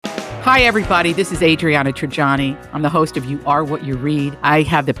Hi, everybody. This is Adriana Trajani. I'm the host of You Are What You Read. I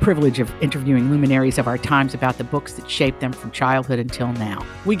have the privilege of interviewing luminaries of our times about the books that shaped them from childhood until now.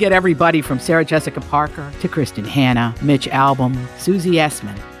 We get everybody from Sarah Jessica Parker to Kristen Hanna, Mitch Albom, Susie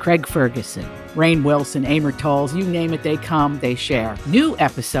Essman, Craig Ferguson, Rainn Wilson, Amor Tolls, you name it, they come, they share. New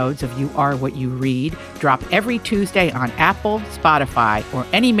episodes of You Are What You Read drop every Tuesday on Apple, Spotify, or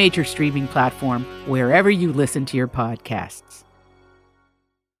any major streaming platform wherever you listen to your podcasts.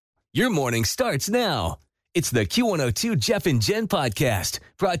 Your morning starts now. It's the Q102 Jeff and Jen podcast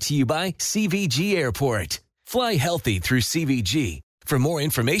brought to you by CVG Airport. Fly healthy through CVG. For more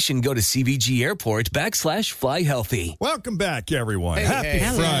information, go to CVG Airport /fly healthy. Welcome back, everyone. Hey, Happy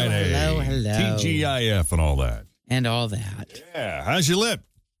hey. Friday. Hello. TGIF and all that. And all that. Yeah. How's your lip?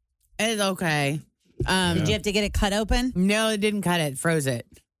 It's okay. Did you have to get it cut open? No, it didn't cut it. Froze it.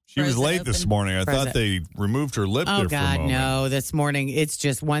 She was Froze it late this open? morning. I Froze thought it. they removed her lip Oh, there for a God, moment. no. This morning, it's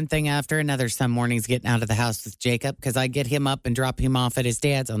just one thing after another. Some mornings getting out of the house with Jacob because I get him up and drop him off at his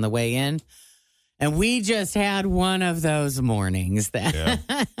dad's on the way in. And we just had one of those mornings that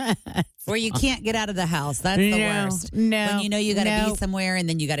Where you can't get out of the house. That's the worst. No. When you know you got to be somewhere and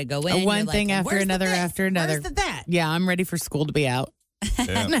then you got to go in. one you're thing like, after "Where's the another this? after another. Where's the that? Yeah, I'm ready for school to be out.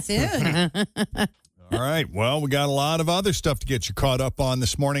 Yeah. Soon. All right. Well, we got a lot of other stuff to get you caught up on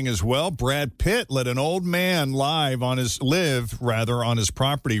this morning as well. Brad Pitt let an old man live on his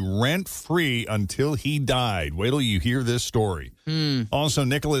property rent-free until he died. Wait till you hear this story. Also,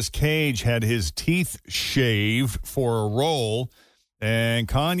 Nicolas Cage had his teeth shaved for a role, and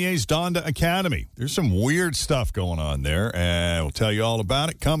Kanye's Donda Academy. There's some weird stuff going on there, and we'll tell you all about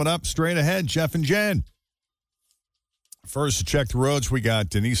it coming up straight ahead. Jeff and Jen. First, to check the roads, we got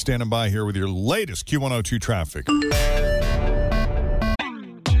Denise standing by here with your latest Q102 traffic.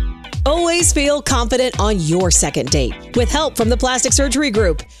 Always feel confident on your second date. With help from the Plastic Surgery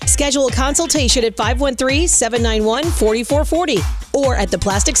Group. Schedule a consultation at 513-791-4440 or at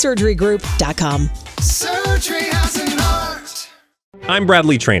theplasticsurgerygroup.com. Surgery has an art. I'm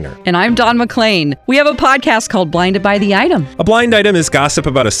Bradley Trainer. And I'm Don McClain. We have a podcast called Blinded by the Item. A blind item is gossip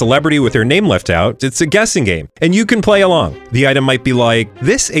about a celebrity with their name left out. It's a guessing game, and you can play along. The item might be like,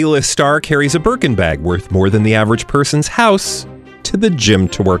 this A-list star carries a Birkin bag worth more than the average person's house to the gym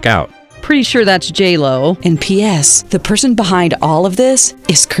to work out. Pretty sure that's J-Lo. And P.S. the person behind all of this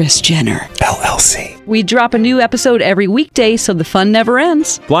is Kris Jenner, LLC. We drop a new episode every weekday so the fun never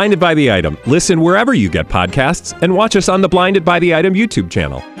ends. Blinded by the Item. Listen wherever you get podcasts and watch us on the Blinded by the Item YouTube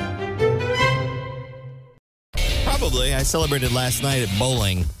channel. Probably. I celebrated last night at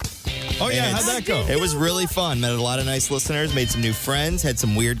bowling. Oh, yeah. And How'd that go? It was really fun. Met a lot of nice listeners, made some new friends, had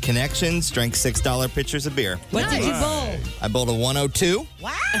some weird connections, drank $6 pitchers of beer. What did you bowl? I bowled a 102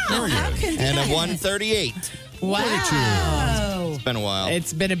 Wow. and a 138. Wow. It's been a while.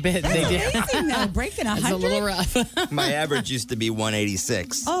 It's been a bit. They did. Amazing, though. Breaking 100. It's a little rough. My average used to be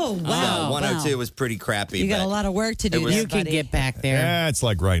 186. Oh, wow. So 102 Wow. was pretty crappy. You got but a lot of work to do. was- there, You can buddy. get back there. Yeah, it's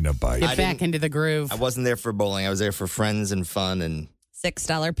like riding a bike. Get back into the groove. I wasn't there for bowling. I was there for friends and fun and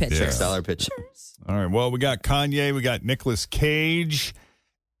 $6 pitcher. Yeah. $6 pitchers. All right. Well, we got Kanye, we got Nicolas Cage,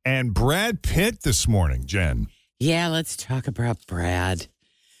 and Brad Pitt this morning, Jen. Yeah, let's talk about Brad.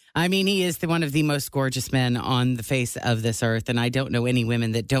 I mean, he is one of the most gorgeous men on the face of this earth, and I don't know any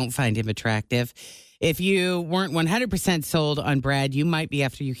women that don't find him attractive. If you weren't 100% sold on Brad, you might be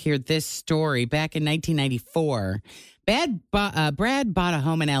after you hear this story. Back in 1994, Brad bought a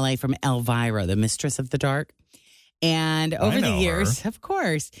home in L.A. from Elvira, the Mistress of the Dark. And over the years, of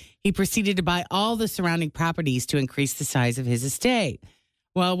course, he proceeded to buy all the surrounding properties to increase the size of his estate.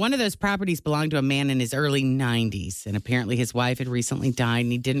 Well, one of those properties belonged to a man in his early 90s, and apparently his wife had recently died,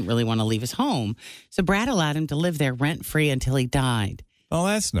 and he didn't really want to leave his home. So Brad allowed him to live there rent-free until he died. Oh,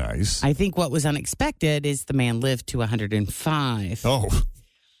 that's nice. I think what was unexpected is the man lived to 105. Oh.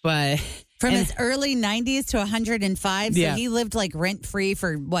 But From his early 90s to 105. So Yeah. he lived like rent-free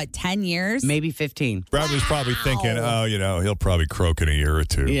for, 10 years? maybe 15. Brad was probably thinking, he'll probably croak in a year or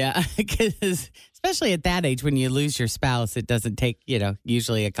two. Yeah, because especially at that age when you lose your spouse, it doesn't take,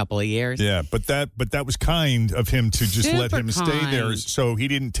 usually a couple of years. Yeah, but that was kind of him to just let Super him stay there. kind. So he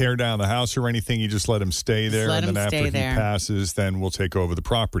didn't tear down the house or anything. You just let him stay there. let And him then after stay he there. passes, then we'll take over the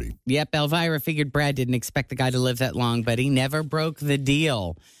property. Yep, Elvira figured Brad didn't expect the guy to live that long, but he never broke the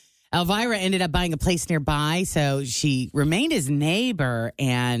deal. Elvira ended up buying a place nearby, so she remained his neighbor,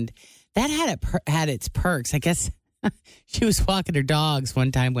 and that had its perks. I guess she was walking her dogs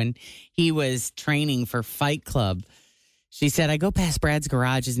one time when he was training for Fight Club. She said, I go past Brad's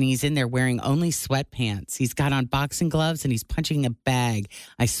garage and he's in there wearing only sweatpants. He's got on boxing gloves and he's punching a bag.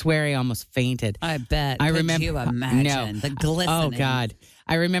 I swear I almost fainted. I bet. I Could remember. you imagine No. the glistening? Oh, God.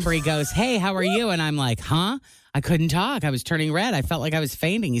 I remember he goes, "Hey, how are you?" And I'm like, "Huh?" I couldn't talk. I was turning red. I felt like I was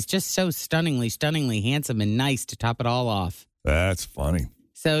fainting. He's just so stunningly handsome and nice to top it all off. That's funny.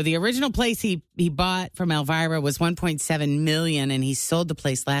 So the original place he bought from Elvira was $1.7 million, and he sold the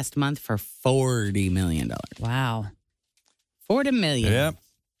place last month for $40 million. Wow. $40 million. Yep.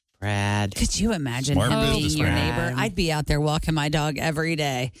 Brad. Could you imagine Smart him being your businessman. neighbor? I'd be out there walking my dog every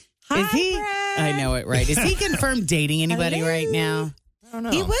day. Hi, Is he? Brad. I know it, right? Is he confirmed dating anybody right now? I don't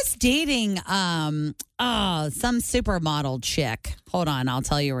know. He was dating some supermodel chick. Hold on, I'll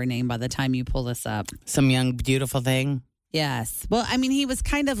tell you her name by the time you pull this up. Some young, beautiful thing? Yes. Well, I mean, he was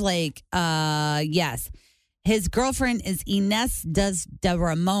kind of like, yes. His girlfriend is Ines de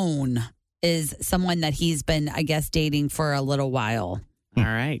Ramon, is someone that he's been, I guess, dating for a little while. All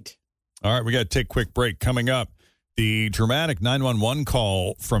right. All right, we got to take a quick break. Coming up, the dramatic 911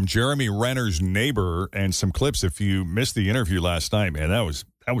 call from Jeremy Renner's neighbor and some clips. If you missed the interview last night, man, that was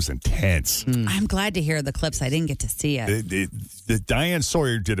intense. I'm glad to hear the clips. I didn't get to see it. The Diane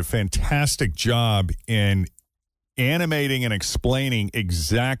Sawyer did a fantastic job in animating and explaining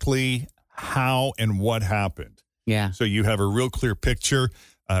exactly how and what happened. Yeah. So you have a real clear picture.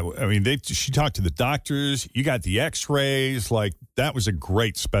 She talked to the doctors. You got the x-rays. Like, that was a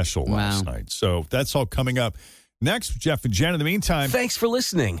great special last night. So that's all coming up next. Jeff and Jen. In the meantime, Thanks for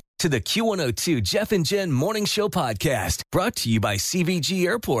listening to the Q102 Jeff and Jen Morning Show podcast, brought to you by CVG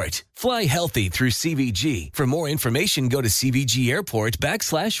Airport. Fly healthy through CVG. For more information, go to CVG Airport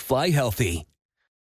 /fly healthy.